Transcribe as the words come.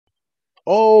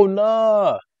Oh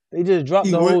nah, they just dropped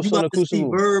the whole You Son about of to see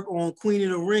Crucible. Verb on Queen of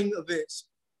the Ring events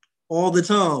all the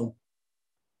time.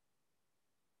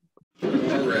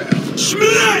 That's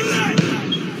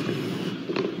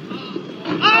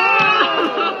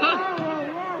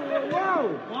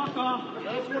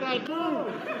what I do.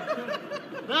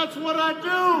 That's what I do.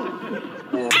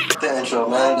 Yeah, the intro,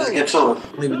 man. Just get to it. I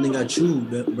don't even think I chewed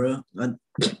that, bro.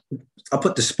 I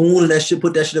put the spoon in that shit,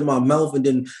 put that shit in my mouth, and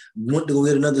then went to go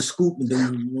get another scoop. And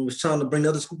then when it was time to bring the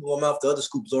other scoop in my mouth, the other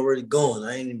scoop was already gone.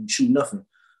 I ain't even chew nothing.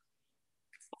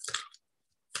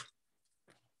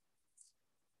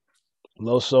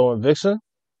 Loso and Viixen.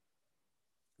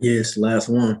 Yes, last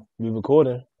one. We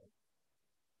recording.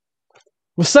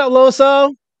 What's up,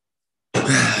 Loso?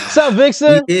 What's up,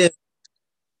 Viixen? Yeah.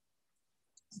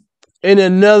 In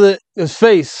another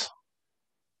face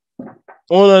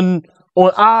on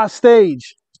our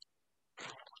stage.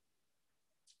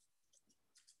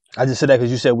 I just said that because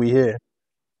you said we here.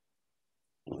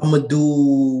 I'm gonna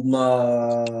do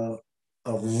my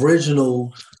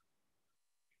original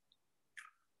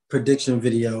prediction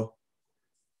video.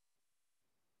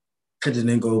 Cause it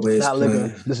didn't go away as Not planned.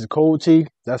 liquor. This is cold tea.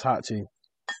 That's hot tea.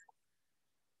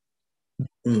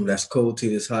 That's cold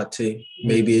tea. That's hot tea.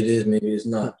 Maybe it is. Maybe it's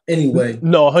not. Anyway.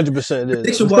 No, 100% it is.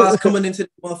 Prediction-wise, coming into the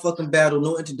motherfucking battle,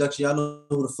 no introduction. Y'all know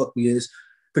who the fuck we is.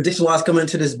 Prediction-wise, coming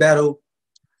into this battle,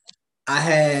 I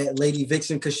had Lady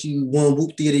Viixen because she won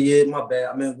Whoop Theater Year. My bad.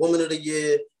 I mean, Woman of the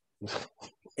Year.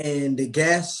 And the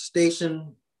gas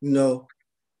station,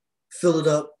 fill it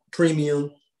up,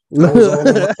 premium.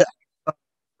 I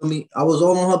was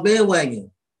all on her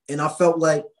bandwagon. And I felt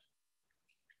like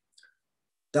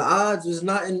the odds was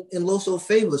not in Loso's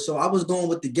favor. So I was going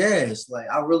with the gas. Like,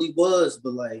 I really was.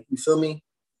 But, like, you feel me?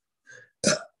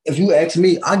 If you ask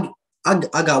me, I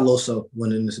got Loso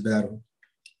winning this battle.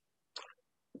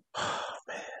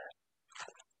 Man.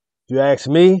 If you ask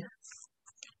me,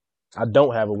 I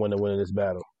don't have a winner winning this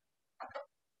battle.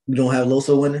 You don't have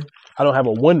Loso winning? I don't have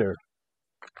a winner.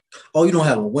 Oh, you don't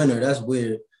have a winner. That's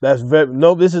weird. That's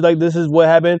no. This is what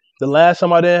happened. The last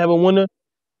time I didn't have a winner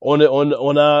on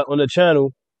the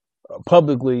channel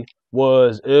publicly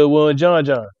was Will and John.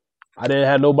 I didn't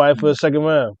have nobody for the second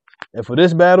round. And for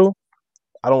this battle,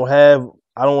 I don't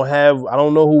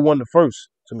know who won the first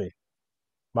to me.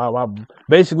 My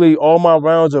basically all my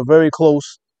rounds are very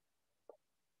close.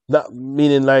 Not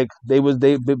meaning like they both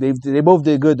did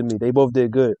good to me. They both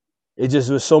did good. It just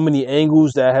was so many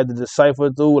angles that I had to decipher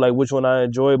through, like which one I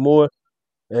enjoyed more,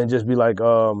 and just be like,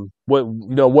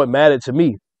 what mattered to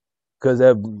me, because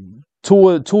two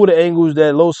of the angles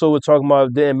that Loso was talking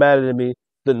about didn't matter to me.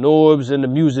 The Norbs and the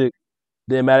music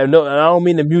didn't matter. No, and I don't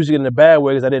mean the music in a bad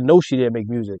way, because I didn't know she didn't make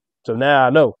music. So now I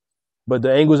know. But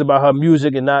the angles about her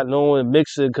music and not knowing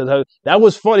mixing, because that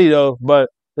was funny though. But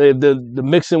the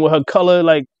mixing with her color,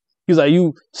 like he's like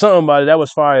you something about it. That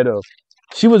was fire though.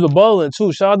 She was rebutting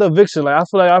too. Shout out to Viixen. Like I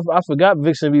feel like I forgot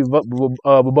Viixen be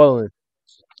rebutting.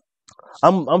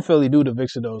 I'm fairly new to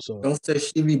Viixen though. So don't say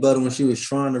she rebutted when she was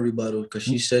trying to rebuttal, because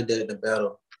she said that in the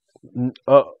battle.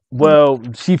 Well,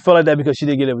 she felt like that because she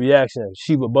didn't get a reaction.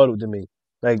 She rebutted to me,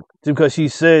 like because she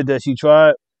said that she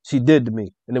tried. She did to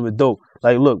me, and it was dope.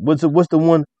 Like, look, what's the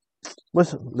one?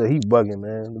 Look, he bugging,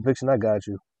 man. Viixen, I got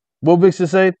you. What Viixen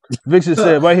say? Viixen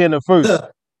said right here in the first,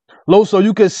 Loso,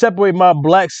 you can separate my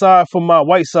black side from my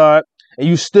white side, and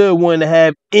you still want to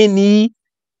have any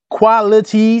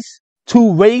qualities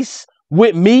to race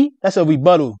with me. That's a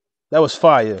rebuttal. That was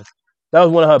fire. That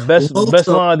was one of her best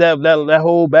lines that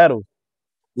whole battle.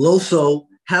 Loso,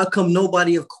 how come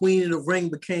nobody of Queen of the Ring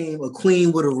became a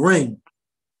queen with a ring?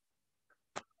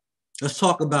 Let's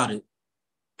talk about it.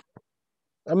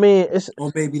 I mean, it's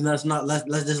maybe let's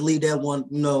just leave that one,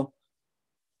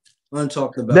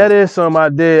 untalked about. That is something I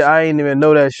did. I ain't even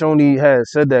know that Shoney had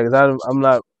said that,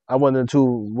 because I wasn't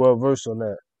too well versed on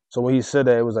that. So when he said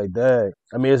that, it was like, dang.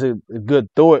 I mean, it's a good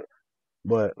thought,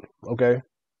 but okay.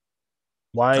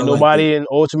 Why ain't nobody in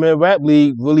Ultimate Rap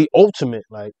League really ultimate?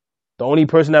 Like, the only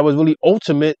person that was really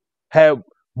ultimate had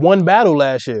one battle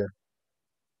last year.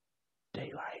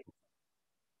 Daylight.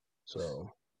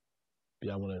 So,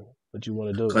 what you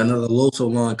want to do? Another Loso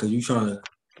line, because you trying to.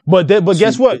 But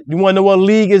guess what? You want to know what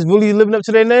league is really living up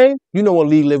to their name? You know what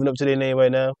league living up to their name right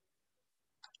now?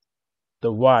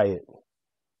 The Riot.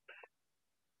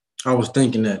 I was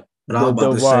thinking that, but I was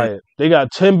about to Riot. Say. They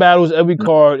got 10 battles every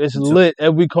card. It's lit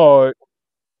every card.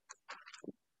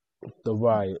 The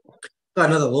Riot. Got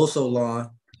another Loso line.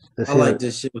 I like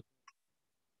this shit.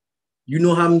 You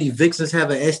know how many Viixens have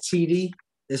an STD?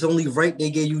 It's only right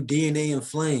they gave you DNA and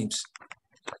flames.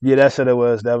 Yeah, that's what it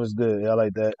was. That was good. I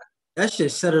like that. That shit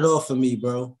set it off for me,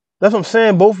 bro. That's what I'm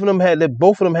saying. Both of them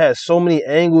had so many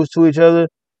angles to each other.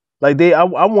 Like I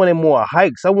wanted more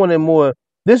hikes. I wanted more.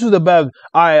 This was about.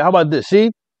 All right, how about this?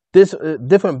 See, this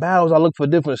different battles. I look for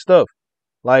different stuff.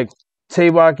 Like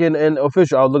Tavok and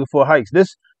Official, I was looking for hikes.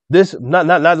 This not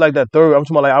like that third. I'm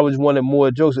talking about like I just wanted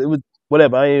more jokes. It was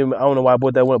whatever. I don't know why I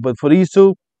bought that one, but for these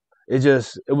two, it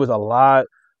was a lot.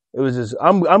 It was just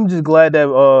I'm just glad that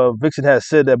Viixen has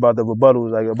said that about the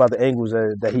rebuttals, like about the angles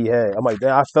that he had. I'm like,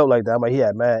 damn, I felt like that. I'm like, he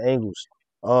had mad angles.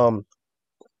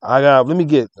 I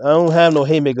don't have no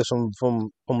haymakers from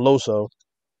Loso.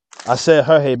 I said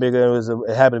her haymaker,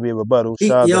 it happened to be a rebuttal.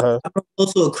 Shout out to her. I'm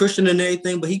also a Christian and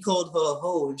everything, but he called her a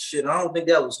hoe and shit. I don't think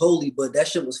that was holy, but that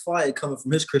shit was fire coming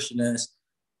from his Christian ass.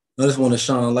 I just want to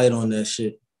shine a light on that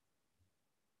shit.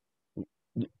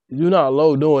 You're not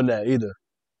low doing that either.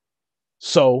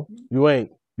 So you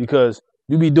ain't, because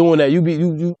you be doing that.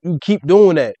 You keep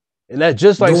doing that, and that's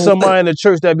just like somebody in the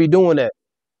church that be doing that.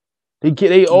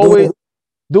 They always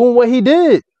doing what he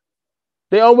did.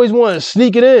 They always want to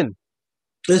sneak it in.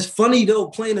 It's funny though,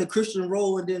 playing a Christian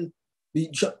role and then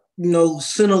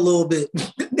sin a little bit.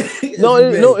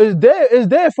 It's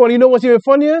there funny. You know what's even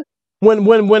funnier? When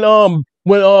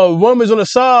Roman's on the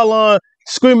sideline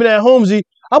screaming at Holmesy,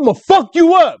 "I'm gonna fuck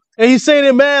you up," and he's saying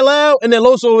it mad loud, and then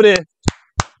Loso over there.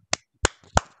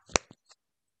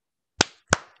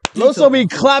 Loso be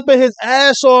clapping his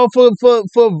ass off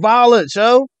for violence,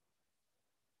 yo.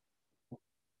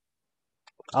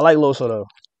 I like Loso though.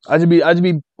 I just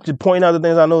be pointing out the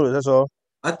things I noticed. That's all.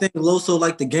 I think Loso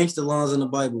like the gangster lines in the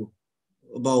Bible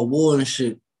about war and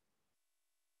shit.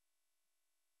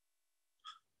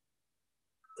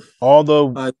 All the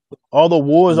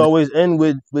wars always end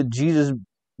with Jesus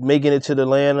making it to the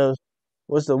land of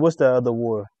what's the other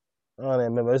war? I don't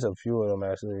remember. There's a few of them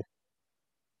actually.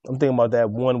 I'm thinking about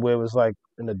that one where it was like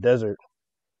in the desert.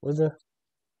 What's it?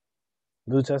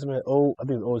 New Testament? I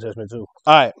think it's Old Testament too.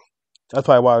 All right, that's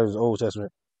probably why it was Old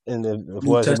Testament. And if it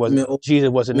wasn't, Jesus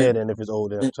wasn't there then. If it's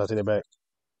old, then so I take it back.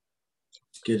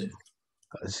 Get it.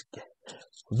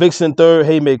 Viixen third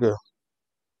haymaker.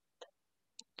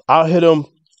 I'll hit him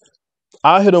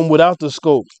without the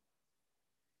scope.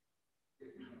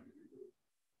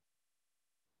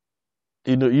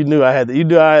 You knew I had to. You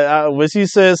knew I when she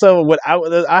said something. I'm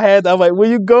like, where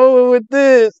you going with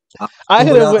this? I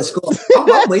hit him with.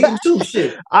 I'm waiting too.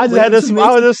 Shit. I was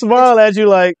just smile at you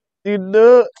like, you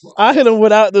know. I hit him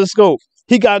without the scope.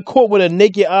 He got caught with a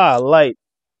naked eye. Light.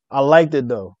 I liked it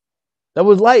though. That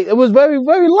was light. It was very,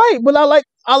 very light. But I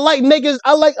like naked.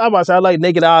 I like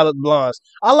naked eye blinds.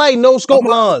 I like no scope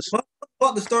blinds. I'm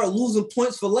about to start losing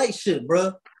points for light shit,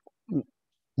 bro.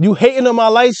 You hating on my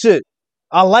light shit.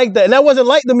 I like that. And that wasn't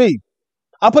light to me.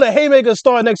 I put a haymaker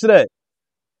star next to that.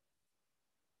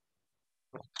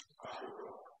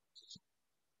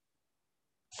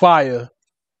 Fire.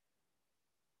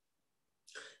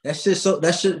 That shit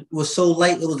was so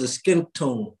light, it was a skin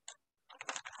tone.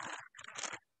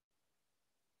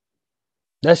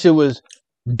 That shit was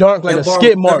dark like a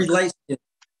skid mark.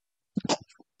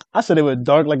 I said it was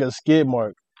dark like a skid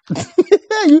mark.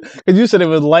 you said it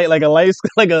was light like a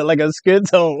skin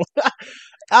tone.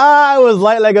 It was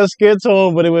light like a skin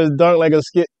tone, but it was dark like a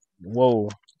skid. Whoa,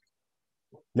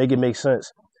 make it make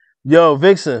sense. Yo,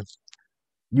 Viixen,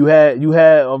 you had.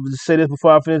 I'll just say this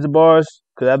before I finish the bars,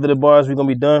 because after the bars we're gonna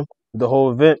be done with the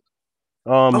whole event.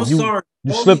 I'm sorry.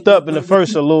 You slipped up in the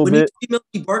first a little bit. When females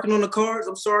keep barking on the cards,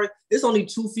 I'm sorry. It's only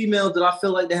two females that I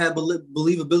feel like they have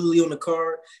believability on the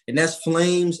card, and that's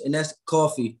Flames and that's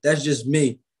Coffee. That's just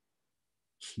me.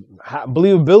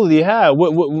 Believability? How?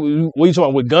 What you talking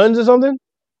about, with guns or something?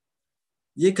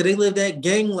 Yeah, cause they live that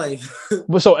gang life.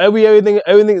 But so everything.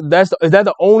 Is that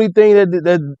the only thing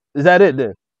that is that it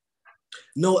then?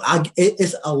 No,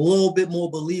 it's a little bit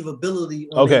more believability.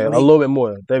 Okay, a little bit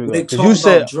more. There we go. Because you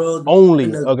said drugs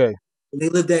only. Okay. They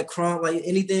live that crime, like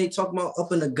anything they talk about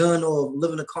up in a gun or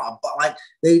living a car, like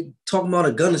they talking about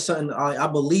a gun or something. I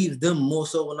believe them more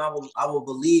so when I will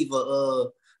believe a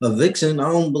Viixen. I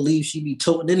don't believe she be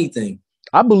toting anything.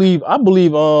 I believe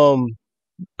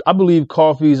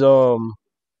Coffee's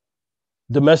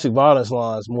domestic violence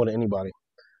lines more than anybody.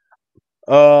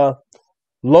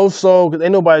 Loso, because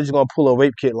ain't nobody just gonna pull a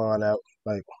rape kit line out.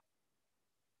 Like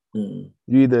you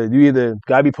either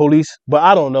gotta be police, but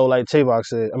I don't know. Like Tavok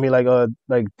said, I mean,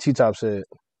 like T-Top said,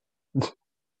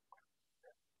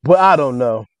 but I don't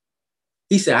know.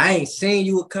 He said, "I ain't saying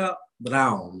you a cop, but I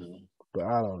don't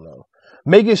know."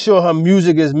 Making sure her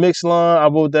music is mixed line. I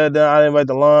wrote that down. I didn't write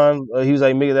the line. He was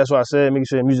like, that's what I said. Making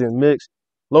sure the music is mixed.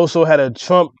 Loso had a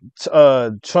Trump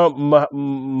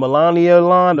Melania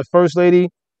line. The first lady.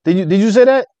 Did you say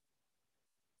that?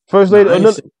 First lady.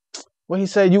 When he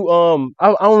said you I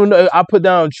don't know. I put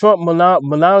down Trump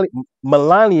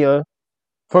Melania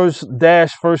first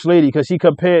lady because he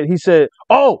compared. He said,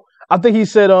 oh, I think he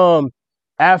said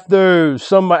after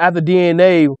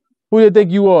DNA, who do you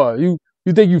think you are? You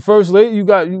think you first lady? You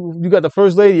got the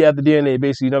first lady after DNA,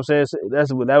 basically. You know what I'm saying?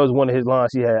 So that was one of his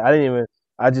lines he had. I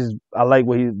like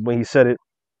when he said it.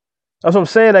 That's what I'm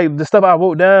saying. Like the stuff I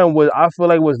wrote down I feel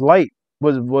like was light.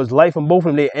 Was light from both of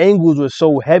them. Their angles were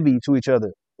so heavy to each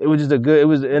other. It was just it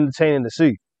was entertaining to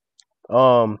see.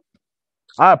 I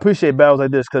appreciate battles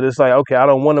like this because it's like, okay, I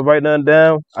don't want to write nothing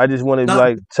down. I just want to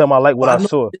like tell my what I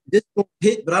saw. This gonna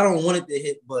hit, but I don't want it to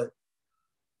hit. But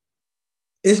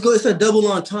it's good. It's a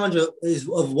double entendre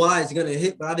of why it's gonna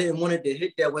hit, but I didn't want it to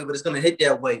hit that way. But it's gonna hit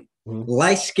that way. Mm-hmm.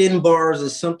 Light skin bars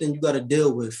is something you got to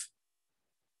deal with.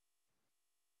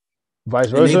 Vice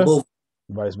versa.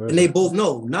 And they both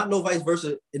no vice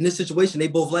versa. In this situation, they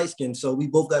both light skinned. So we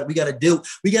gotta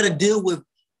deal with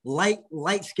light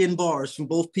skin bars from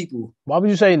both people. Why would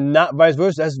you say not vice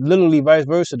versa? That's literally vice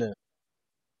versa then.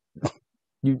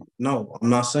 No, I'm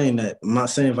not saying that. I'm not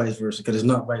saying vice versa because it's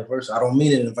not vice versa. I don't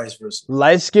mean it in vice versa.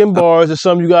 Light skin bars is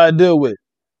something you gotta deal with.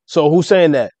 So who's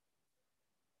saying that?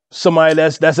 Somebody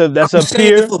that's a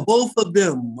peer for both of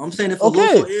them. I'm saying it for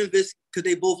Loso and Viix because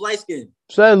they both light skinned.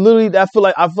 So that literally, I feel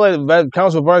like that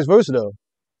counts for vice versa though.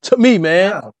 To me,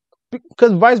 man,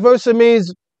 because vice versa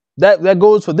means that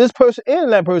goes for this person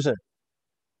and that person.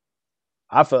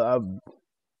 I feel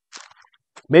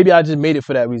maybe I just made it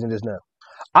for that reason just now.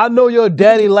 I know your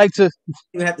daddy like to.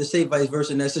 You have to say vice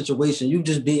versa in that situation. You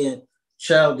just being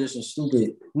childish and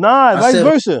stupid. Nah, vice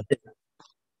versa.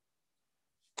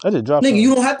 I just dropped. Nigga,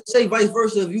 you don't have to say vice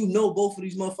versa if you know both of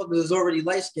these motherfuckers is already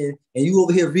light skinned and you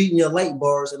over here reading your light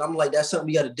bars and I'm like, that's something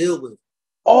you got to deal with.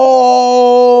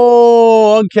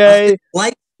 Oh, okay.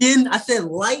 I said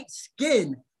light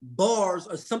skin bars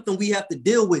are something we have to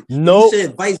deal with. Nope. You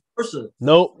said vice versa.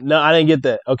 Nope. No, I didn't get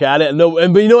that. Okay, I didn't know.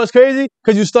 But you know what's crazy?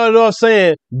 Because you started off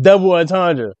saying double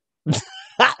entendre. If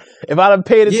I'd have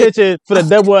paid attention for the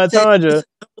double entendre,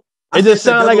 it just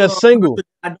sounded like a single.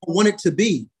 I don't want it to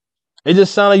be. It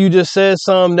just sounded like you just said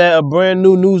something that a brand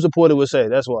new news reporter would say.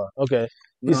 That's why. Okay.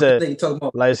 He said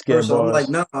light skin bars. I'm like,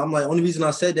 nah. I'm like, only reason I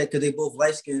said that because they both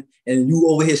light skin and you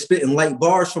over here spitting light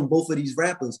bars from both of these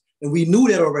rappers. And we knew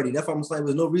that already. That's why I'm saying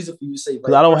there's no reason for you to say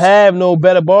because I don't have no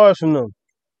better bars from them.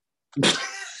 This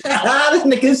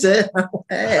nigga said I don't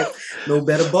have no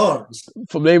better bars.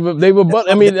 They were but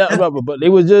I mean but they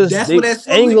were just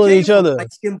angling each other.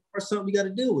 Light skin bars something we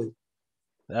gotta deal with.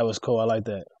 That was cool. I like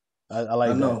that. I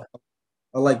like that.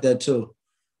 I like that too.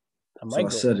 I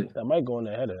might go in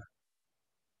the header.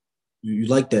 You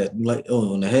like that? You like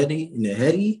in the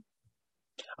heady?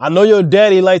 I know your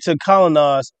daddy likes to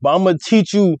colonize, but I'm gonna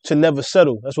teach you to never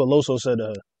settle. That's what Loso said to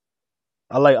her.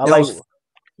 I like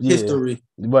history.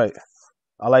 Right.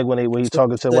 I like when he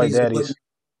talking to white daddies.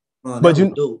 But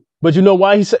you know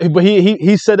why he said? But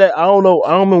he said that I don't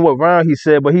remember what round he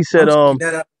said, but he said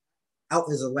that out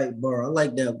is a light bar. I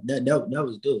like that. That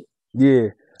was dope.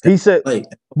 Yeah. He said,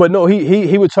 but no,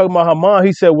 he was talking about her mom.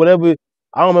 He said whatever.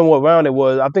 I don't remember what round it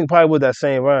was. I think probably was that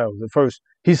same round, the first.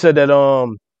 He said that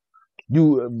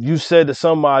you said to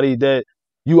somebody that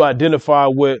you identify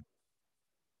with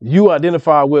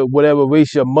whatever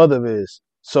race your mother is.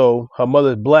 So her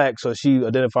mother's black, so she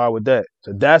identified with that.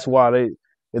 So that's why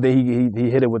he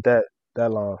hit it with that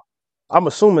line. I'm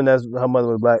assuming that's her mother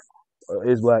was black,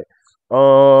 is black.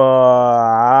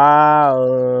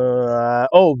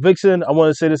 Viixen, I want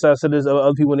to say this. I said this to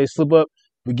other people when they slip up.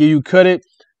 We give you credit,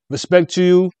 respect to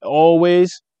you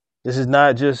always. This is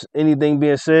not just anything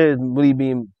being said; it's really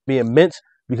being meant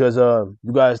because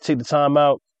you guys take the time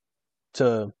out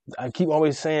to. I keep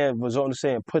always saying,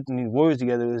 putting these words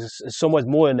together. It's so much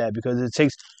more than that because it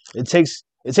takes a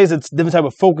different type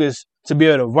of focus to be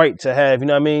able to write. To have, you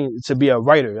know what I mean, to be a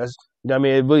writer. That's. You know what I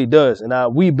mean? It really does. And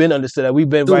we've been understood that. We've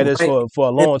been writers for a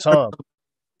long time.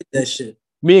 That shit.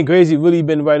 Me and Gracie really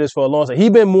been writers for a long time. He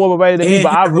been more of a writer than me,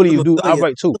 but I really do. I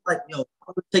write too. Like, I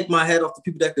would take my hat off to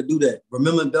people that could do that.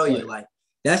 Remember Bellion, right. Like,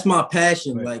 that's my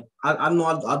passion. Right. Like, I know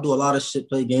I do a lot of shit,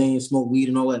 play games, smoke weed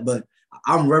and all that, but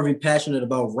I'm very passionate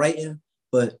about writing,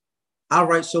 but I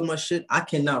write so much shit, I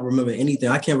cannot remember anything.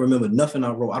 I can't remember nothing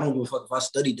I wrote. I don't give a fuck if I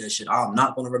studied that shit. I'm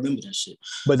not going to remember that shit.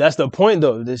 But that's the point,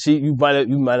 though. That you might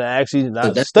have actually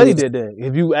not studied it then.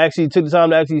 If you actually took the time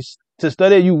to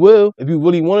study it, you will. If you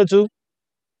really wanted to.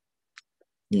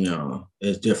 No,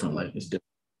 it's different. Like, it's different.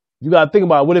 You got to think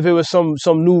about it. What if it was some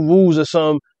new rules or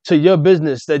some to your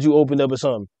business that you opened up or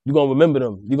something? You're going to remember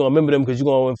them. You're going to remember them because you're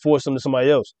going to enforce them to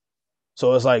somebody else.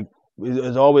 So it's like,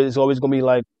 it's always going to be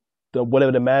like,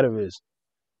 whatever the matter is.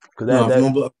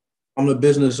 If I'm the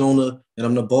business owner and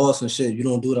I'm the boss and shit. You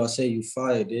don't do what I say, you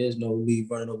fired. There's no me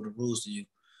running over the rules to you.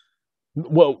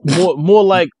 Well, more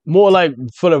like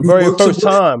for the You very work first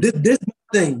somewhere. time, This my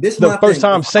thing. This the my first thing.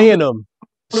 time If I'm saying the them owner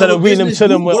instead of a of reading them business, to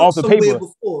them you worked off the somewhere paper.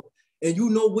 before and you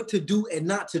know what to do and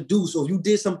not to do. So if you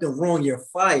did something wrong, you're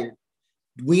fired.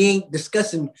 We ain't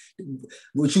discussing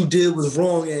what you did was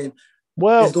wrong and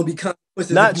Well, it's gonna be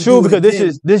consequences if not you true do it because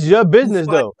again. this is your You business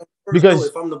fired though. first though Because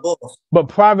if I'm the boss. but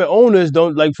private owners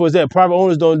don't like for example, private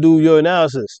owners don't do your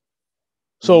analysis.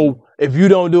 Mm-hmm. So if you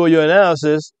don't do your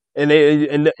analysis and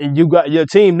you got your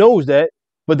team knows that,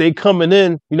 but they coming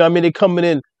in, you know what I mean, they coming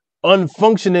in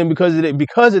unfunctioning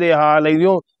because of their hire. Like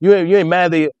you ain't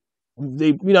mad they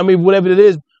you know what I mean, whatever it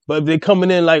is, but if they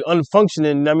coming in like unfunctioning,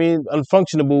 you know what I mean,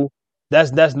 unfunctionable,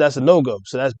 that's a no go.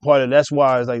 So that's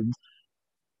why it's like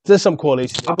there's some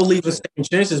correlation I there. believe in second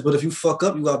chances, but if you fuck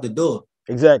up, you out the door.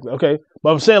 Exactly. Okay.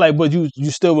 But I'm saying like, but you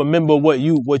still remember what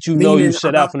you know you Meaning I'm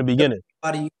set out not from the gonna judge beginning.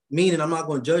 nobody, meaning I'm not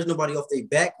gonna judge nobody off their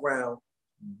background,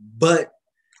 but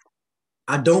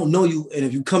I don't know you, and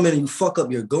if you come in and you fuck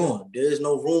up, you're gone. There is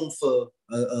no room for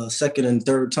a second and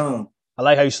third time. I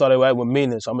like how you started right with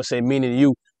meaning. So I'm gonna say meaning to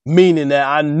you, meaning that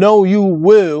I know you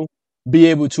will be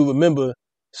able to remember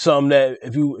something that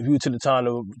if you took the time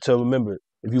to remember it,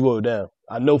 if you wrote it down.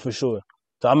 I know for sure.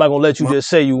 So I'm not gonna let you My just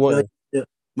say you wouldn't.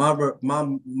 my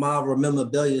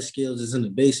rememberability skills is in the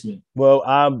basement. Well,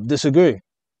 I disagree.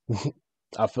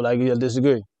 I feel like you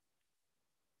disagree.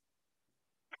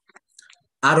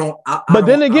 I don't. But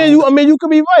then again, you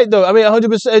could be right though. I mean,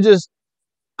 100%. It just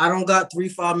I don't got 3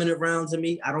 5-minute rounds in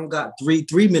me. I don't got 3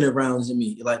 3-minute rounds in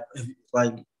me. Like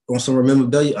on some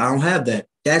rememberability, I don't have that.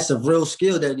 That's a real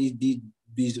skill that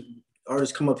these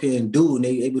artists come up here and do, and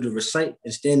they able to recite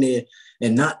and stand there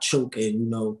and not choke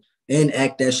and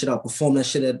act that shit out, perform that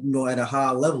shit at a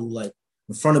high level, like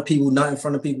in front of people, not in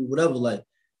front of people, whatever. Like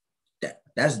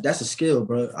that's a skill,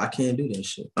 bro. I can't do that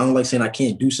shit. I don't like saying I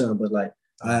can't do something, but like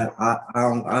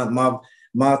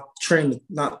my train of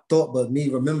not thought, but me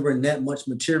remembering that much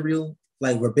material,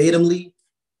 like verbatimly,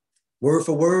 word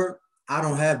for word, I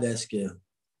don't have that skill.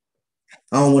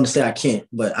 I don't want to say I can't,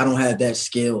 but I don't have that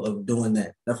skill of doing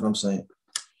that. That's what I'm saying.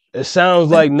 it sounds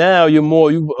like now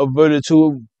you averted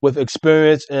to with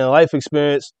experience and life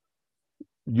experience.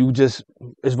 You just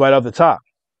it's right off the top.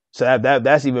 So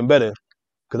that's even better.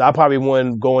 Because I probably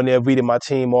wouldn't go in there reading my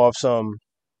team off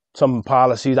some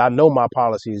policies. I know my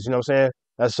policies. You know what I'm saying?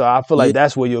 That's so I feel Yeah, like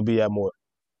that's where you'll be at more.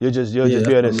 You'll yeah, just be that's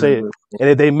able what to I'm say at it. with. And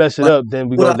if they mess it Like up, then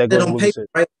what I that said goes to on what we paper, said.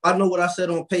 right? I know what I said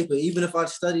on paper, even if I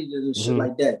studied it and shit Mm-hmm.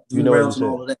 like that, You 3 know what you rounds and said.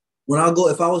 all of that.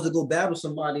 If I was to go battle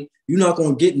somebody, you're not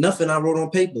gonna get nothing I wrote on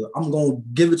paper. I'm gonna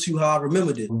give it to you how I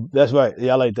remembered it. That's right.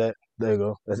 Yeah, I like that. There you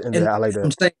go. And I like that.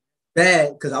 I'm saying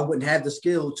bad because I wouldn't have the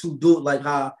skill to do it like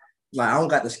how. Like I don't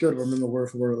got the skill to remember word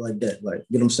for word like that. Like,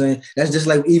 you know what I'm saying? That's just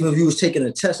like even if you was taking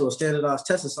a test or a standardized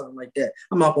test or something like that.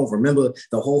 I'm not gonna remember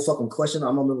the whole fucking question.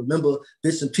 I'm gonna remember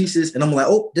bits and pieces, and I'm like,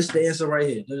 oh, this is the answer right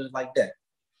here. Just like that.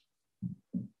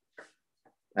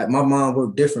 Like, my mind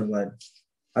worked different. Like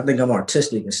I think I'm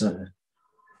artistic or something.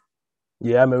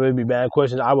 Yeah, I mean, it'd be bad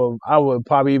questions. I would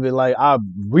probably even like I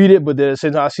read it, but then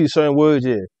since I see certain words,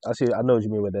 yeah, I know what you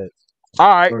mean with that.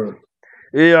 All right, Or,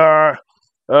 yeah,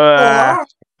 oh,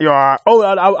 yeah. Oh,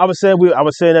 I was saying I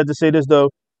was saying that to say this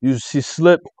though. She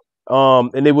slipped,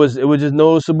 and it was just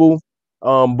noticeable.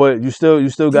 But you still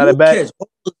got it you back. catch all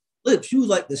the slips. You was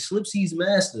like the slipsies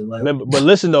master. Like But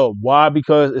listen though, why?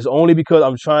 Because it's only because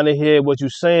I'm trying to hear what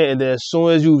you're saying, and then as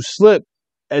soon as you slip,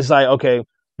 it's like okay,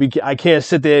 I can't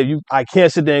sit there. I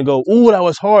can't sit there and go, "Ooh, that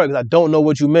was hard," because I don't know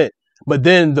what you meant. But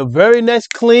then the very next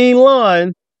clean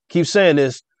line, keep saying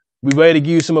this. We ready to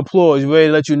give you some applause. We ready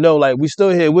to let you know, like we still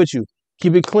here with you.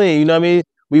 Keep it clean. You know what I mean?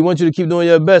 We want you to keep doing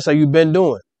your best, like you've been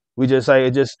doing. We just like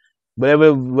it just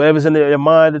whatever's in your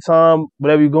mind at the time,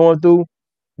 whatever you're going through,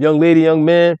 young lady, young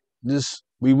man, just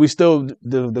we still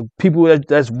the people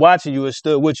that's watching you is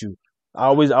still with you. I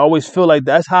always feel like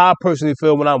that's how I personally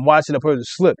feel when I'm watching a person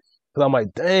slip. Because I'm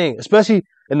like, dang, especially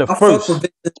in the I fuck with first,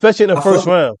 Viixen. especially in the I first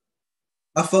fuck. round.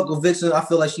 I fuck with Viixen. I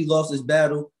feel like she lost this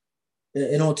battle.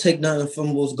 It don't take nothing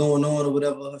from what's going on or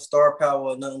whatever, her star power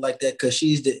or nothing like that, because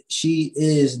she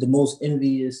is the most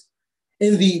envied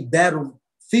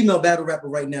female battle rapper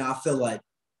right now. I feel like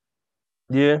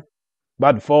Yeah,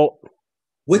 by default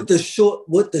with the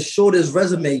shortest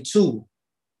resume too,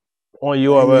 on and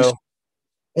URL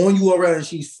on URL, and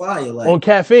she's fire. on Like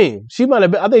caffeine. She might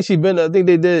have been. I think she been. I think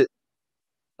they did.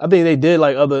 I think they did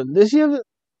like other this year.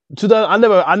 2000. I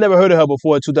never heard of her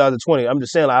before 2020. I'm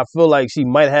just saying. Like, I feel like she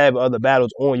might have other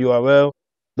battles on URL.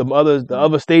 The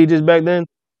other stages back then.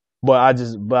 But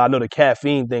I know the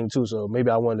caffeine thing too, so maybe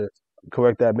I wanted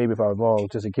correct that maybe if I was wrong,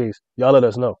 just in case. Y'all let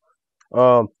us know.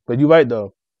 But you're right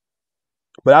though.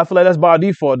 But I feel like that's by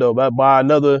default though, by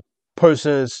another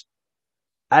person's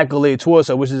accolade towards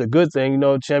her, which is a good thing. You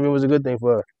know, champion was a good thing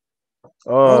for her.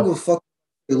 I don't give a fuck.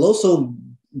 Loso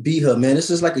beat her, man. This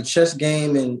is like a chess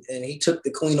game, and he took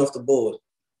the queen off the board.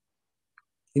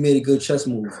 He made a good chess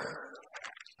move.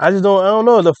 I don't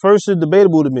know. The first is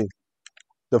debatable to me.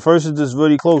 The first is just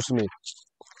really close to me.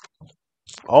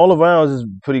 All the rounds is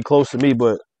pretty close to me,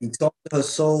 but he talked to her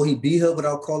soul. He beat her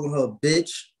without calling her a bitch.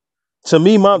 To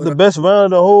me, the best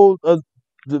round of the whole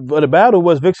the battle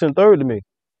was Viixen third to me.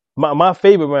 My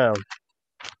favorite round,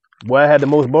 where I had the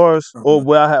most bars, or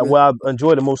where I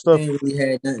enjoyed the most stuff. He ain't really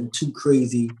had nothing too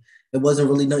crazy. It wasn't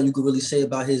really nothing you could really say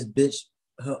about his bitch,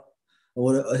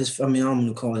 or his. I mean, I'm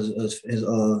gonna call his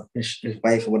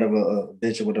wife or whatever,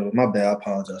 bitch or whatever. My bad. I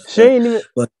apologize. She ain't even.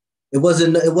 But it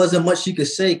wasn't much you could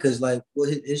say because like, well,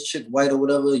 his chick white or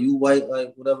whatever, you white,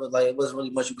 like whatever. Like it wasn't really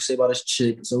much you could say about his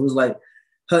chick. So it was like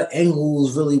her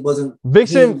angles really wasn't.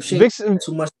 Viixen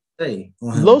too much to say.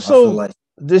 On him, Loso, like.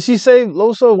 Did she say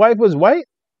Loso wife was white?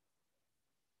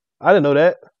 I didn't know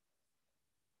that.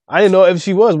 I didn't know if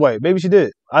she was white. Maybe she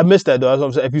did. I missed that though. That's what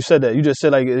I'm saying. If you said that, you just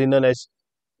said like none that's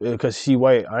because she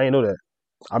white. I didn't know that.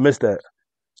 I missed that.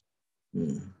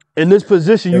 In this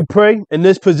position, you pray. In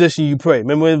this position, you pray.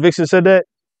 Remember when Viixen said that?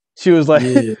 She was like,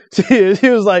 yeah. she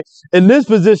was like, in this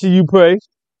position, you pray,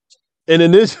 and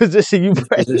in this position, you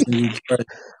pray.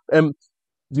 And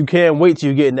you can't wait till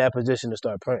you get in that position to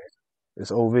start praying.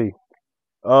 It's OV. He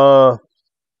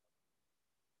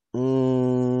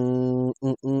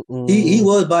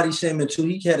was body shaming too.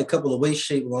 He had a couple of waist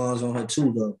shape lines on her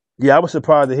too, though. Yeah, I was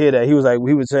surprised to hear that. He was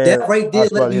saying that right there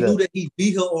let me know that he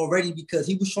beat her already because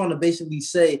he was trying to basically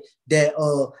say that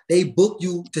they booked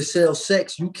you to sell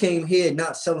sex. You came here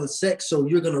not selling sex, so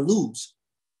you're gonna lose.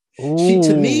 Ooh,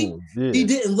 to me, he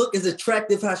didn't look as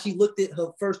attractive how she looked at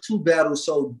her first two battles.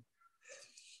 So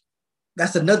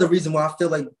that's another reason why I feel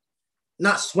like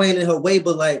not swaying in her way,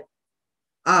 but like,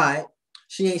 all right,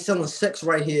 she ain't selling sex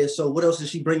right here. So what else is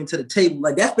she bringing to the table?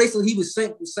 Like that's basically he was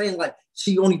saying like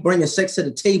she only bringing sex to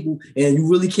the table, and you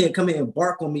really can't come in and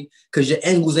bark on me because your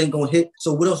angles ain't gonna hit.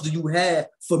 So what else do you have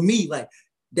for me? Like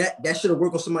that should have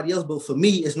worked on somebody else, but for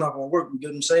me, it's not gonna work. You get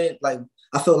what I'm saying? Like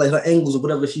I felt like her angles or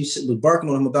whatever she was barking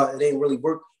on him about, it ain't really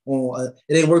work on.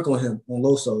 It ain't work on him on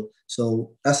Loso.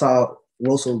 So that's how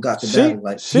Loso got the battle.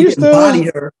 Like he didn't body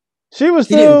her. She was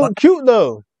still cute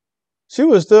though. She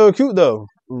was still cute though.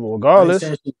 Regardless,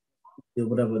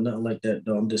 whatever, nothing like that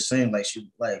though. I'm just saying, like she,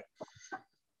 like,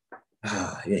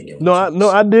 I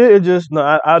did. It just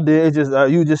I did. It just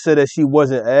you just said that she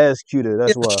wasn't as cuter.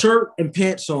 That's why. Shirt and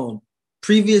pants on.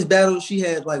 Previous battles, she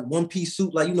had like one piece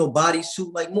suit, like body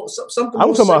suit, like something.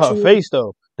 I'm talking about her face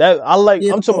though. That I like.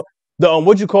 Yeah, I'm talking about the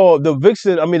what you call the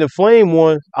Viixen. I mean the flame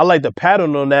one. I like the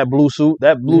pattern on that blue suit.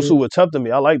 That blue suit was tough to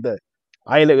me. I like that.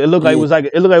 It looked like it was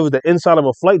the inside of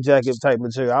a flight jacket type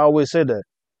material. I always said that.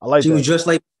 I like that. She was dressed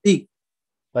like Mystique.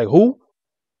 Like who?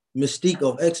 Mystique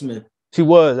of X-Men. She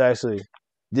was actually.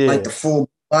 Yeah. Like the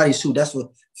full body suit. That's what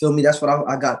That's what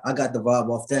I got. I got the vibe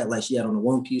off that. Like she had on a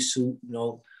one piece suit.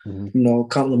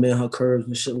 Compliment her curves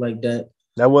and shit like that.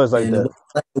 That was like that.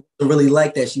 It wasn't really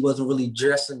like that. She wasn't really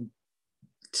dressing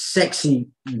sexy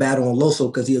battle on Loso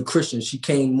because he a Christian. She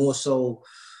came more so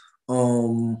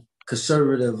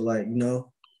conservative, like,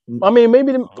 I mean,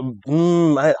 maybe I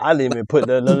didn't even put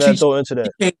none of that thought into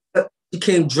that. She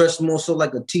came dressed more so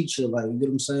like a teacher, like, you know what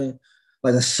I'm saying?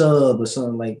 Like a sub or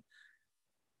something. Like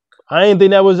I didn't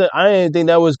think that was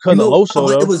because of Loso,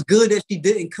 though. It was good that she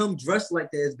didn't come dressed like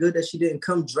that. It's good that she didn't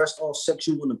come dressed all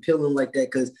sexual and appealing like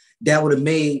that, because that would have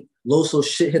made Loso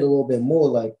shit hit a little bit more.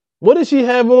 Like, what did she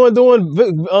have on doing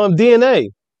DNA?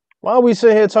 Why are we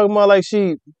sitting here talking about like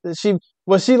she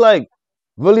was she like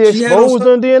really exposed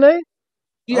on DNA?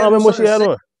 I don't remember what she had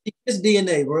on. It's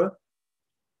DNA, bro.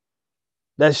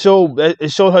 It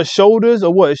showed her shoulders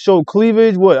or what? It showed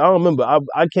cleavage. What? I don't remember. I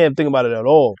can't think about it at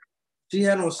all. She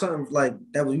had on something like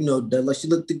that was, that like she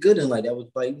looked good and like that was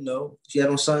like, she had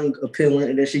on something appealing,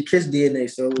 and then she kissed DNA,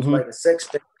 so it was like a sex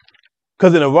thing.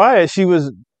 Because in a riot, she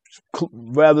was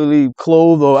ratherly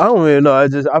clothed, or I don't even know. I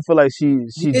feel like she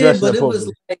dressed but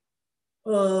appropriately. It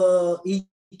was like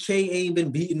EK ain't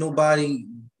been beating nobody.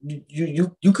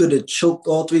 You could have choked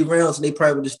all 3 rounds, and they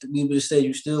probably would have said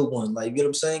you still won. Like, you get what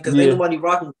I'm saying? Because ain't nobody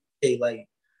rocking with EK.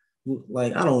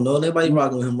 Like I don't know. Nobody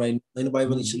rocking with him right now. Ain't nobody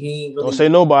really. He ain't really. Don't say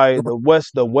nobody.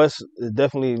 The West is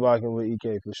definitely rocking with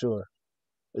EK for sure.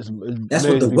 That's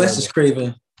what the West is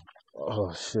craving.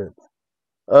 Oh shit.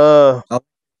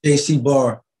 JC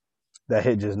Bar. That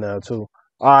hit just now too.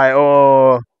 All right.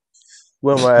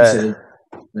 Where am I at?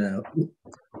 now.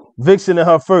 Viixen and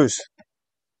her first.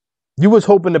 You was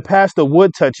hoping the pastor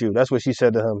would touch you. That's what she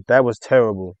said to him. That was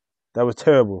terrible. That was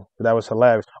terrible. That was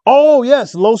hilarious. Oh,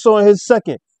 yes, Loso in his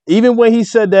second. Even when he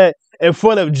said that in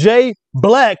front of Jay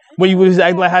Black, when you was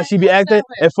acting like how she be acting,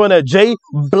 in front of Jay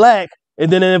Black,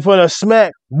 and then in front of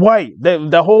Smack White.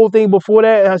 The whole thing before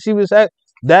that, how she was acting,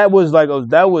 that was like,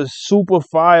 that was super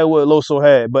fire what Loso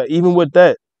had. But even with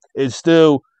that, it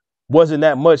still wasn't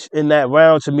that much in that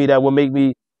round to me that would make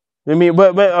me, I mean,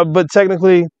 but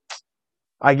technically,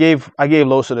 I gave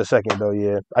Loso the second though.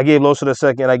 Yeah, I gave Loso the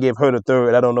second. I gave her the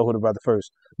third. I don't know who about the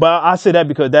first. But I say that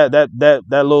because that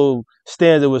little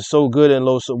stanza was so good in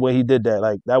Loso when he did that.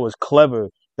 Like that was clever.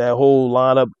 That whole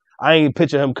lineup. I ain't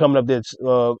picture him coming up there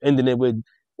ending it with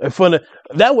in front of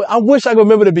that. I wish I could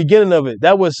remember the beginning of it.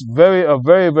 That was a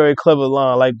very clever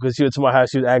line. Like because she was talking about how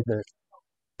she was acting.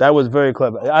 That was very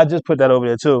clever. I just put that over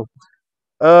there too.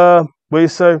 What you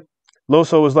say?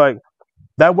 Loso was like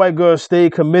that white girl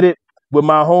stayed committed with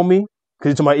my homie,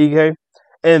 because he's to my EK,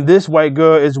 and this white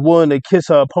girl is willing to kiss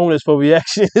her opponents for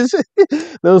reactions.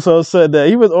 Loso said that.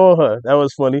 He was on her. That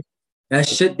was funny. That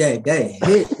shit that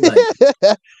hit.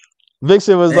 Like,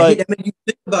 Viixen was like, that made you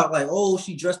think about like, oh,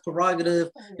 she dressed prerogative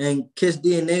and Kiss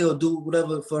DNA or do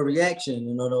whatever for a reaction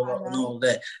and all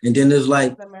that. And then there's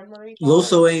like,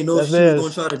 Loso ain't know if she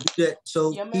was gonna try to do that, so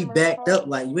he backed up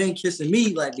like, you ain't kissing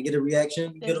me like to get a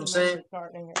reaction. You get what I'm saying?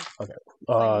 Okay.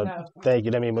 Thank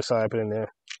you. Let me Messiah put in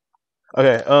there.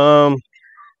 Okay. Oh,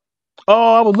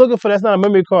 I was looking for that's not a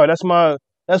memory card. That's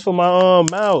for my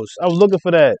mouse. I was looking for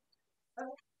that.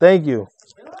 Thank you.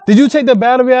 Did you take the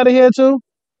battery out of here too?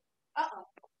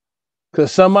 Cause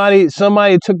somebody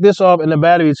took this off and the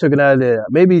battery took it out of there.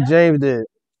 Maybe James did,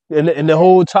 and the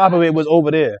whole top of it was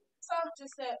over there.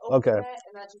 Just said okay. And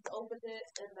I just opened it,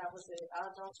 and that was it. I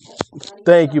don't.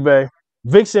 Thank you, babe.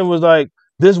 Viixen was like,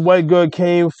 this white girl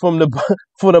came from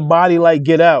for the body like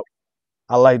Get Out.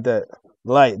 I like that.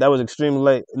 Light. That was extremely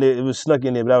light. It was snuck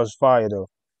in there, but that was fire though.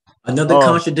 Another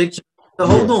contradiction. So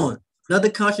hold on. Another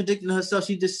contradiction herself.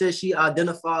 She just said she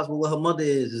identifies with what her mother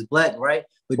is black, right?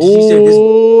 But she said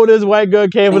this white girl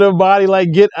came with her body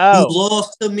like Get Out. You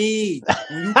lost to me.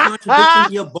 When you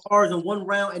contradicting your bars in one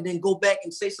round and then go back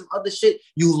and say some other shit,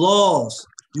 you lost.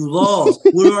 You lost.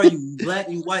 What are you? Black?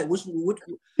 You white? Which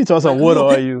he talks about what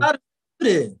are you?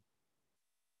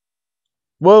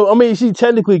 Well, I mean, she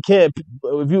technically can't.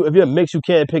 If you're mixed, you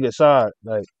can't pick a side.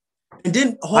 Like, and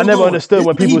then I never understood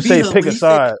when people say pick a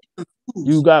side.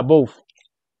 You got both.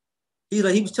 He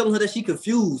was telling her that she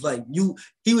confused.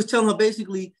 He was telling her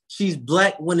basically she's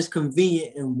black when it's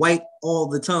convenient and white all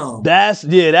the time. That's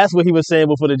what he was saying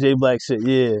before the Jay Black shit.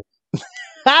 Yeah.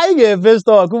 How you getting pissed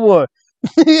off? Come on.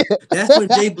 That's when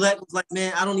Jay Black was like,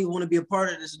 man, I don't even want to be a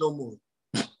part of this no more.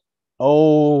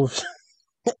 Oh.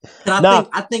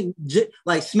 I think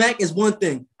like Smack is one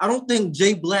thing. I don't think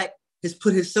Jay Black has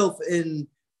put himself in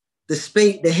the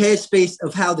headspace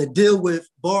of how to deal with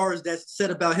bars that's said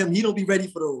about him. He don't be ready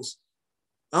for those.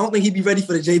 I don't think he'd be ready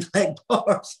for the Jay Black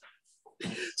bars.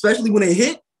 Especially when they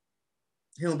hit.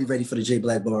 He don't be ready for the Jay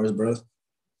Black bars, bro.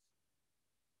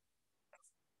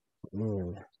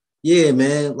 Yeah,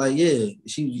 man. Like, yeah.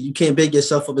 You can't big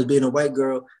yourself up as being a white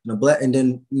girl and a black, and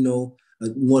then, you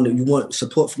want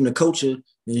support from the culture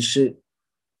and shit.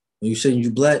 When you say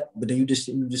you black, but then you just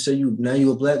say now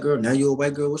you're a black girl, now you're a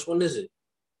white girl. Which one is it?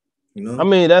 You know? I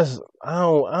mean, I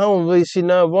don't really see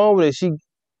nothing wrong with it.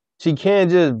 She can't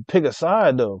just pick a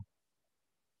side though.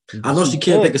 I know she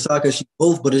can't pick a side because she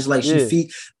both, but it's like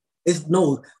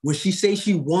when she say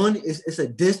she won, it's a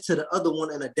diss to the other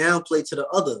one and a downplay to the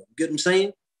other. You get what I'm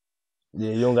saying?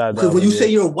 Yeah, you don't got because when you say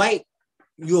you're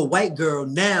a white girl,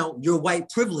 now you're white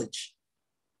privilege.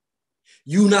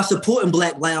 You not supporting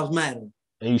Black Lives Matter.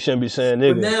 And you shouldn't be saying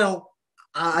nigga. But now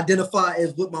I identify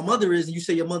as what my mother is, and you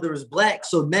say your mother is black.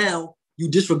 So now you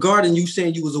disregarding you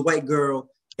saying you was a white girl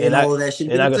and all of that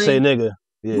shit. And I can say nigga.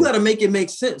 Yeah. You gotta make it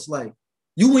make sense. Like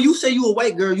when you say you a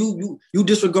white girl, you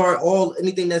disregard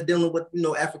anything that's dealing with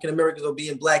African Americans or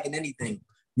being black and anything.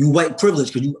 You white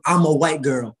privilege because I'm a white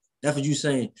girl. That's what you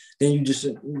saying. Then you just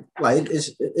like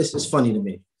it's funny to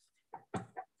me.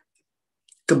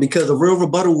 Because a real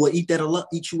rebuttal will eat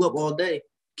you up all day.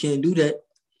 Can't do that.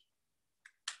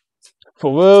 For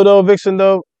real though, Viixen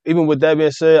though, even with that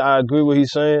being said, I agree with what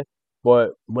he's saying.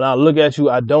 But when I look at you,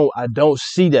 I don't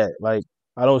see that. Like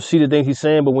I don't see the things he's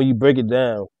saying, but when you break it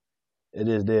down, it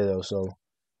is there though. So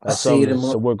that's something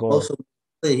to work on. Also,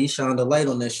 he shined a light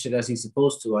on that shit as he's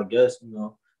supposed to, I guess,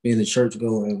 being the church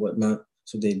going and whatnot.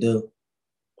 That's what they do.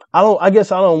 I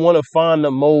guess I don't want to find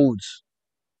the modes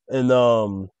in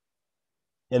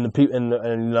the people and you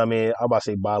know what I mean, I'm about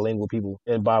to say bilingual people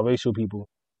and biracial people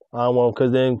I don't want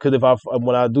because if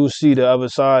when I do see the other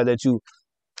side that you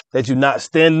not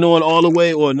standing on all the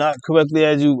way or not correctly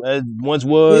as once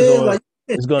was, Yeah, or like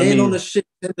it's gonna stand be on the shit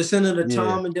 10% of the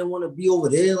time and then want to be over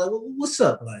there. Like, what's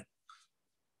up? Like,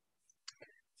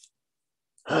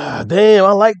 damn,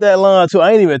 I like that line too.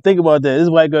 I ain't even think about that. This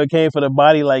white girl came for the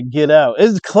body, like get out.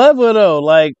 It's clever though.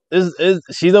 Like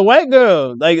she's a white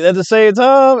girl. Like at the same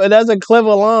time, and that's a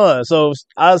clever line. So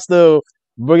I still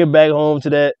bring it back home to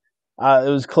that. It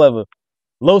was clever.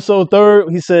 Loso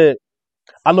third, he said,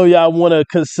 I know y'all want to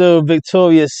conceal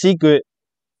Victoria's secret,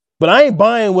 but I ain't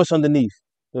buying what's underneath.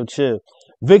 Yo, chill.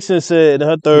 Viixen said in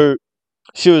her third,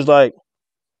 she was like,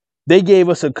 they gave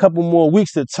us a couple more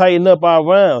weeks to tighten up our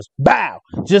rounds. Bow!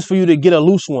 Just for you to get a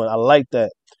loose one. I like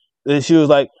that. And she was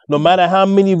like, no matter how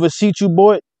many receipts you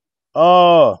bought,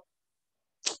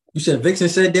 you said Viixen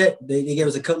said that? They gave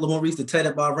us a couple of more weeks to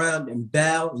tighten up our round and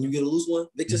bow and you get a loose one?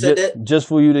 Viixen said that? Just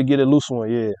for you to get a loose one,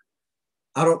 yeah.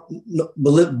 I don't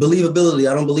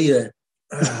believability. I don't believe that.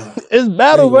 It's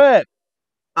battle rap.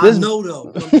 I know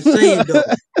though. I'm just saying though.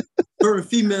 Certain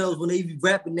females when they be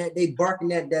rapping that, they barking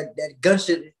that gun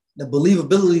shit. The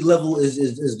believability level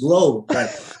is low. Like,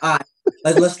 all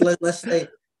right, let's say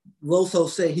Loso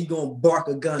say he gonna bark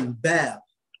a gun. Bad.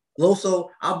 Loso,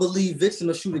 I believe Viixen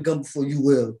will shoot a gun before you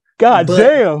will. God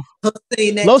damn.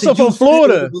 Loso from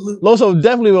Florida. Loso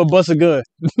definitely will bust a gun.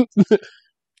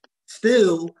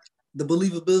 Still, the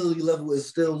believability level is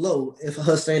still low. If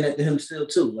her saying that to him still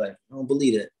too, like I don't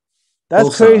believe that. That's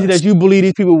both crazy sides. That you believe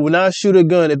these people will not shoot a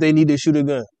gun if they need to shoot a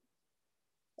gun.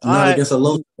 Not against a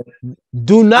low.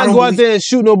 Do not go out there and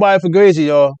shoot nobody for crazy,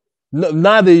 y'all. No,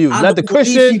 neither of you. Not the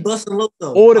Christian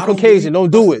or the Caucasian. Don't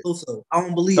do it. I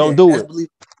don't believe don't that. Do it.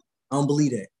 I don't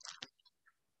believe that.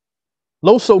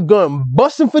 Loso gun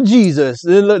busting for Jesus.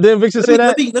 Then Viixen say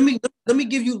that. Let me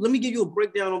give you a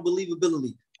breakdown on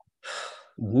believability.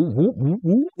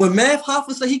 When Math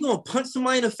Hoffa said he gonna punch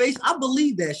somebody in the face, I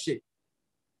believe that shit.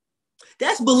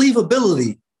 That's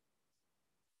believability.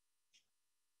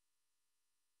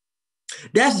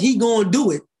 That's he gonna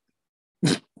do it.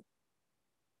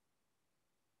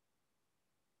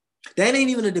 That ain't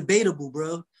even a debatable,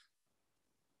 bro.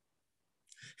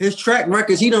 His track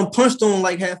records, he done punched on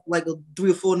like 3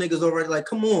 or 4 niggas already. Like,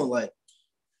 come on, like.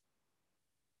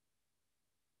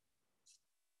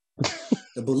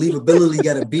 The believability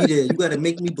gotta be there. You gotta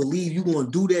make me believe you gonna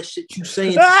do that shit you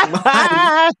saying to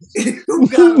somebody. You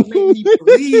gotta make me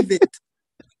believe it.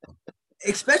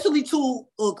 Especially to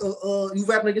you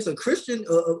rapping against a Christian,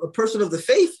 a person of the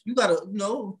faith. You gotta,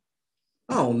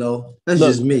 I don't know. That's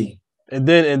just me. And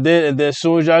then as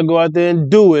soon as y'all go out there and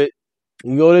do it,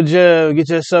 you go to jail and get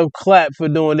yourself clapped for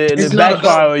doing it, and it's then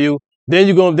backfire on you. Then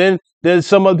you go. Then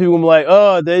some other people will be like,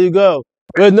 "Oh, there you go."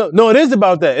 But no, it is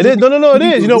about that. It is. No, it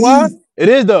is. You know why? It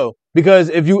is though, because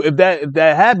if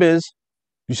that happens,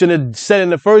 you shouldn't have said it in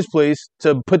the first place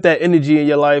to put that energy in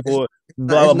your life or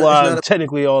blah blah blah.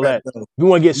 Technically, all that. You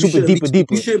want to get super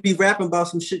deeper. You should be rapping about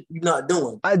some shit you're not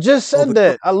doing. I just said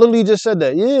that. I literally just said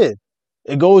that. Yeah,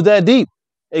 it goes that deep.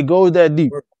 It goes that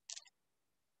deep.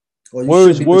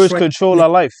 Words control our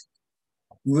life.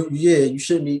 Yeah, you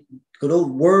shouldn't be. Because those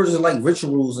words are like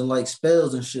rituals and like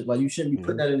spells and shit. Like you shouldn't be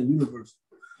putting that in the universe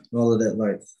and all of that.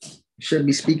 Like you shouldn't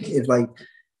be speaking.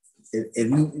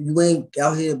 If you ain't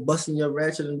out here busting your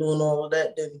ratchet and doing all of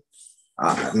that, then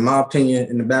in my opinion,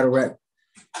 in the battle rap,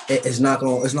 it's not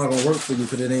gonna work for you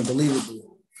because it ain't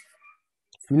believable.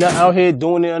 You're not out here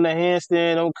doing it on the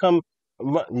handstand. Don't come.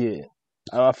 Yeah.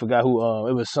 I forgot who.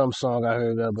 It was some song I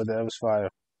heard of, but that was fire.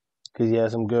 Cause he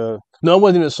had some good. No, it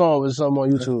wasn't even a song. It was something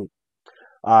on YouTube.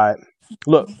 All right.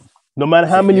 Look, no matter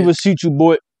how many receipts you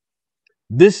bought,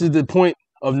 this is the point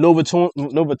of no return.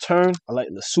 I like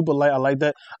the super light. I like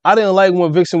that. I didn't like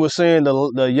when Viixen was saying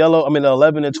the yellow. I mean the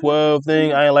 11 and 12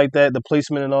 thing. I didn't like that. The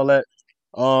placement and all that.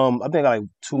 I think I like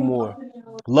 2 more.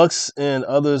 Lux and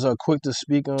others are quick to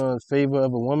speak on favor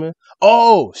of a woman.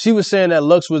 Oh, she was saying that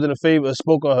Lux was in a favor,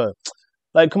 spoke on her.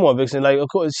 Like, come on, Viixen. Like, of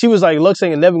course, she was like, Lux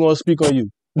ain't never gonna speak on you.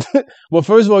 Well,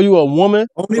 first of all, you a woman.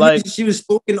 Only reason she was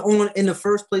spoken on in the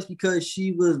first place because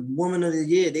she was Woman of the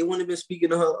Year. They wouldn't have been speaking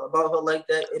to her about her like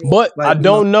that. But like, I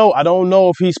don't know. I don't know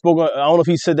if he spoke. I don't know if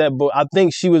he said that, but I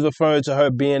think she was referring to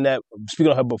her being that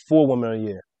speaking on her before Woman of the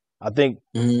Year. I think.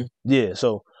 Yeah.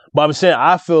 So, but I'm saying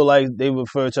I feel like they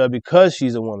refer to her because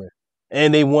she's a woman,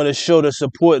 and they want to show the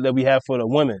support that we have for the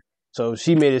women. So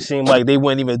she made it seem like they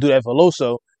wouldn't even do that for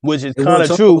Loso, which is kind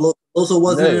of true. Loso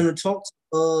wasn't in the talks.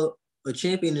 A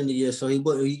champion in the year, so he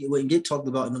wouldn't get talked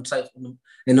about in them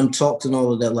talks and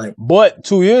all of that. Like, but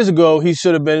 2 years ago, he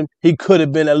could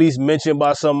have been at least mentioned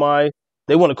by somebody.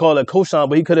 They want to call it co-sign,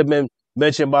 but he could have been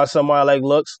mentioned by somebody like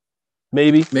Lux.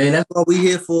 Maybe. Man, that's what we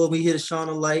here for. We here to shine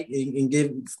a light and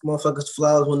give motherfuckers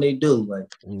flowers when they do.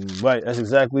 Like, right, that's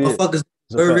exactly it. Motherfuckers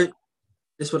deserve it.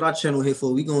 That's what our channel here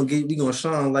for. We gonna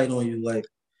shine a light on you. Like,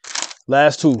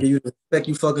 last two. give you the respect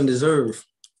you fucking deserve.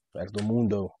 Back to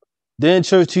Mundo. Didn't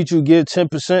church teach you give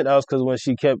 10%? That was because when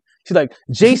she's like,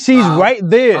 JC's right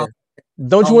there.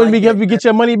 Don't you want me to get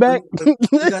your money back? You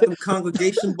got them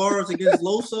congregation bars against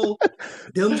Loso.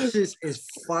 Them shits is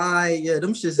fire. Yeah,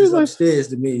 them shits is upstairs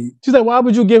to me. She's like, why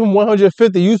would you give him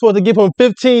 $150? You supposed to give him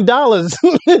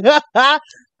 $15.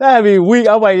 That'd be weak.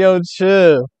 I'm like, yo,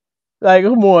 chill. Like,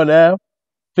 come on now.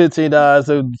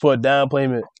 $15 for a down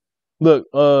payment. Look,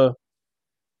 I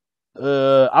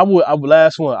would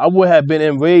last one. I would have been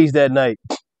enraged that night.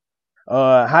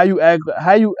 How you ain't get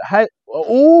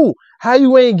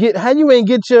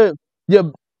your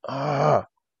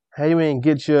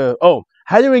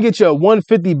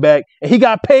 150 back, and he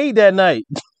got paid that night.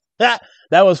 That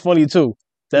was funny too.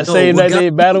 That same night they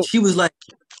battled. She was like,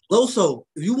 Loso,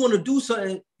 if you want to do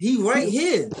something, he right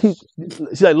here.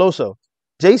 She's like, Loso,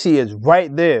 JC is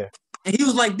right there. And he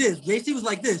was like this. JC was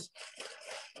like this.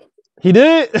 He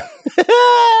did? You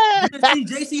didn't see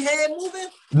JC head moving?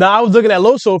 Nah, I was looking at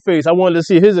Loso's face. I wanted to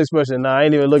see his expression. Nah, I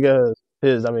ain't even look at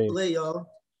his. I mean, Play, y'all.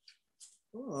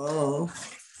 Oh.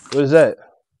 What is that?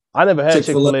 I never had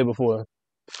Chick-fil-A before.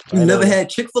 You never had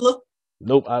Chick-fil-A?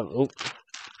 Nope. The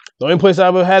only place I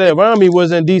ever had it around me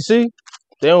was in DC.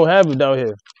 They don't have it down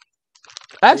here.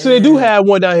 Actually, they do have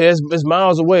one down here. It's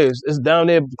miles away. It's down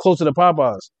there close to the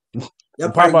Popeyes.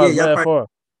 Popeyes mad far.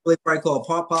 They probably call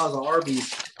Popeyes or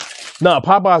Arby's. No,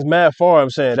 Popeyes mad far, I'm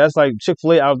saying. That's like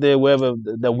Chick-fil-A out there, wherever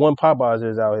that one Popeyes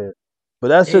is out here. But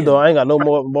that's it, though. I ain't got no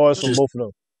more bars from both of them.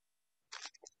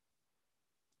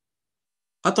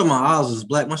 I thought my eyes was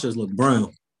black. My shit look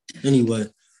brown. Anyway,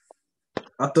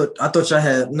 I thought y'all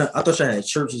had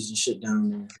churches and shit down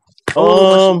there.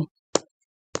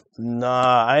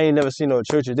 Nah, I ain't never seen no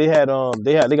churches. They got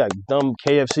dumb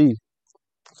KFC.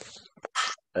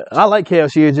 I like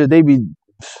KFC. It's just they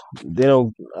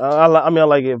don't. I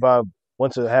like it if I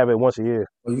want to have it once a year.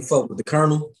 Oh, you fuck with the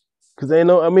Colonel? Cause they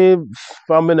know. I mean, if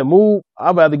I'm in the mood,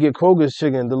 I'd rather get Kroger's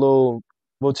chicken, the little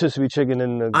rotisserie chicken,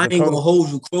 and the. I ain't gonna hold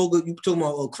you, Kroger. You talking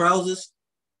about Krauser's?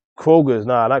 Kroger's,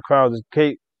 nah, not Krauser's.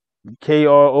 KROGER.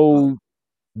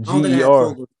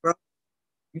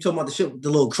 You talking about the shit with the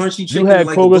little crunchy chicken? You had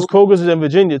like Kroger's. Kroger's is in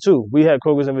Virginia too. We had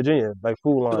Kroger's in Virginia, like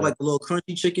Food Line. Like the little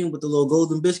crunchy chicken with the little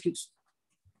golden biscuits.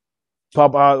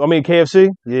 KFC,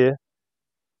 yeah.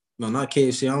 No, not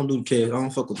KFC. I don't do the KFC. I don't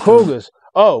fuck with Kroger's.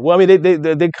 Oh, well, I mean,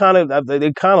 they kind of like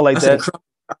that.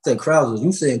 I said Krauser's.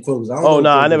 You saying Kroger's?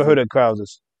 I never heard of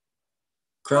Krauser's.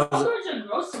 Kroger's a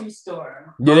grocery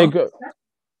store.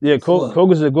 Yeah,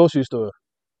 Kroger's is a grocery store.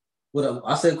 What?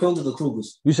 I said Kroger's or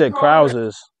Kroger's? You said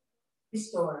Krauser's.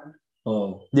 Store.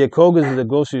 Oh. Yeah, Kroger's is a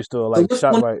grocery store, like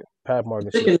ShopRite, Pathmark,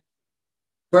 and shit.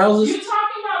 Krauser's? You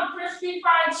talking about crispy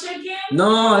fried chicken?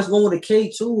 No, it's one with a K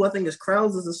too. I think it's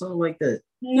Krauser's or something like that.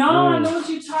 No, I know what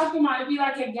you're talking about. It'd be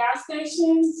like at gas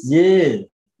stations. Yeah.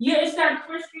 Yeah, it's that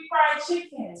crispy fried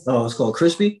chicken. Oh, it's called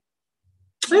crispy?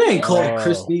 It ain't called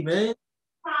crispy, man.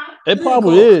 It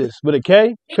probably is. With a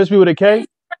K? Crispy with a K?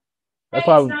 That's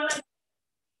probably...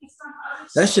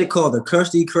 That shit called the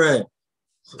Krusty Krab.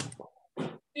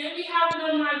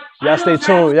 Y'all stay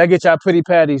tuned. Y'all get y'all pretty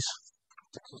patties.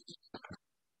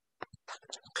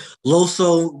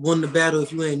 Loso won the battle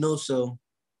if you ain't know so.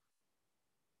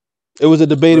 It was a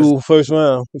debatable first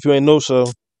round if you ain't know so.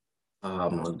 Oh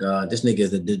my God. This nigga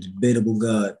is a debatable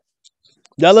god.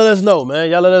 Y'all let us know, man.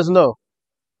 Y'all let us know.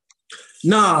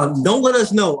 Nah, don't let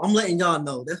us know. I'm letting y'all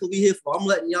know. That's what we here for. I'm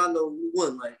letting y'all know who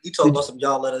won. Like, you talking about some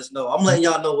y'all let us know. I'm letting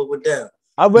y'all know what we're down.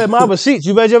 I read my receipts.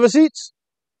 You read your receipts?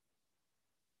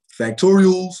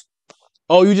 Factorials.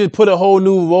 Oh, you just put a whole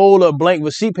new roll of blank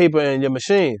receipt paper in your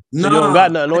machine. So you don't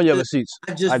got nothing on your receipts.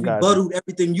 I just rebutted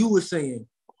everything you were saying.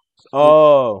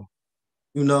 Oh.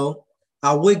 You know,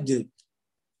 I wigged it.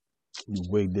 You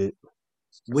wigged it.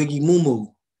 Wiggy Moo Moo.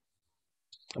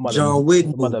 John Wig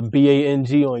Moo. I'm about to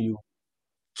BANG on you.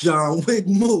 John Wig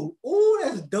Moo. Ooh,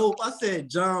 that's dope. I said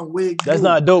John Wig Moo. That's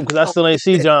not dope because I still ain't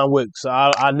see John Wick. So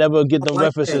I never get them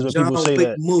references when people say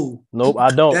that. Nope, I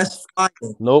don't. That's fire.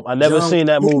 Nope, I never seen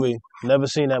that movie. Never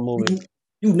seen that movie.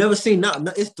 You never seen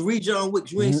that? It's 3 John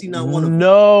Wicks. You ain't seen not one of them.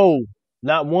 No,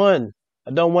 not one.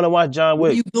 I don't want to watch John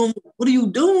Wick. What are you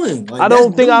doing? Like, I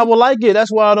don't think I will like it.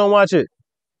 That's why I don't watch it.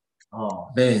 Oh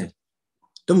man,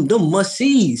 them must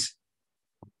sees.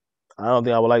 I don't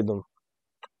think I would like them.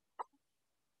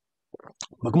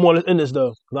 But come on, let's end this though.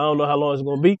 Cause I don't know how long it's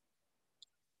gonna be.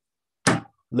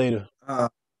 Later.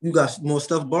 You got more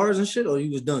stuff, bars and shit, or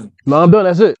you was done? No, I'm done.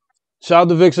 That's it. Shout out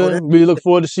to Viixen. We look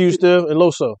forward to see you still in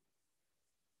Loso.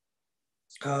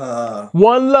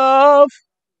 One love.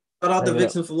 Shout out to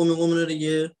Viixen for Woman of the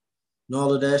Year and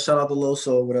all of that. Shout out to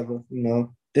Loso or whatever. You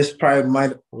know, this probably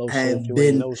might have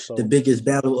been the biggest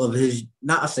battle of his.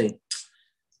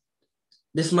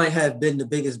 This might have been the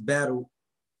biggest battle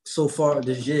so far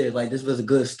this year. Like, this was a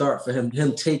good start for him.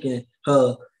 Him taking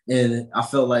her, and I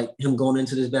felt like him going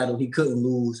into this battle, he couldn't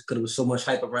lose because there was so much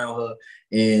hype around her.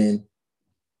 And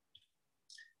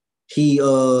he,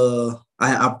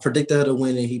 I predicted her to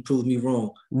win, and he proved me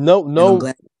wrong. No, I'm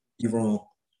glad he proved me wrong.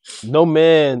 No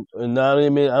man, I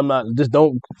mean, I'm not. This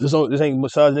ain't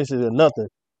misogynistic or nothing.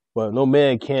 But no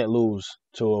man can't lose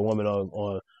to a woman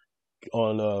on.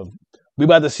 We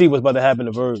about to see what's about to happen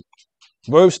to Verb.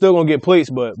 Verb's still gonna get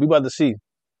plates, but we about to see.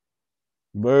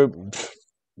 Verb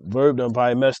done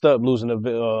probably messed up losing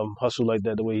a hustle like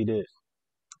that the way he did.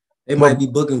 They might be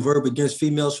booking Verb against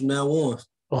females from now on.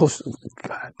 Oh,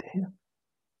 god damn.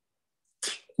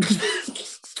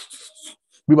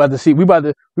 We about to see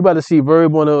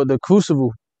Verb on the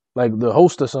Crucible, like the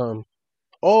host or something.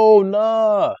 Oh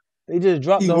nah, they just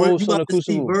dropped the host on the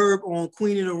Crucible. See Verb on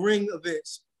Queen of the Ring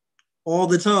events all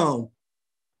the time.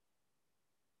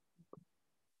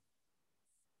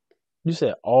 You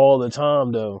said all the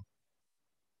time though.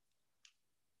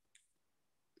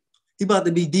 He about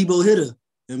to be Debo hitter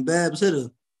and Babs hitter.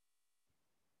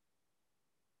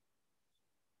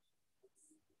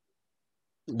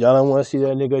 Y'all don't want to see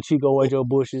that nigga Chico White Joe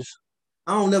Bushes?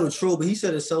 I don't never troll, but he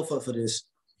set himself up for this.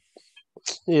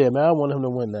 Yeah, man, I want him to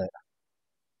win that.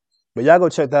 But y'all go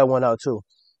check that one out too.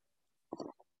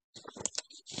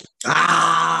 You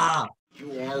are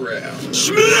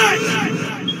out.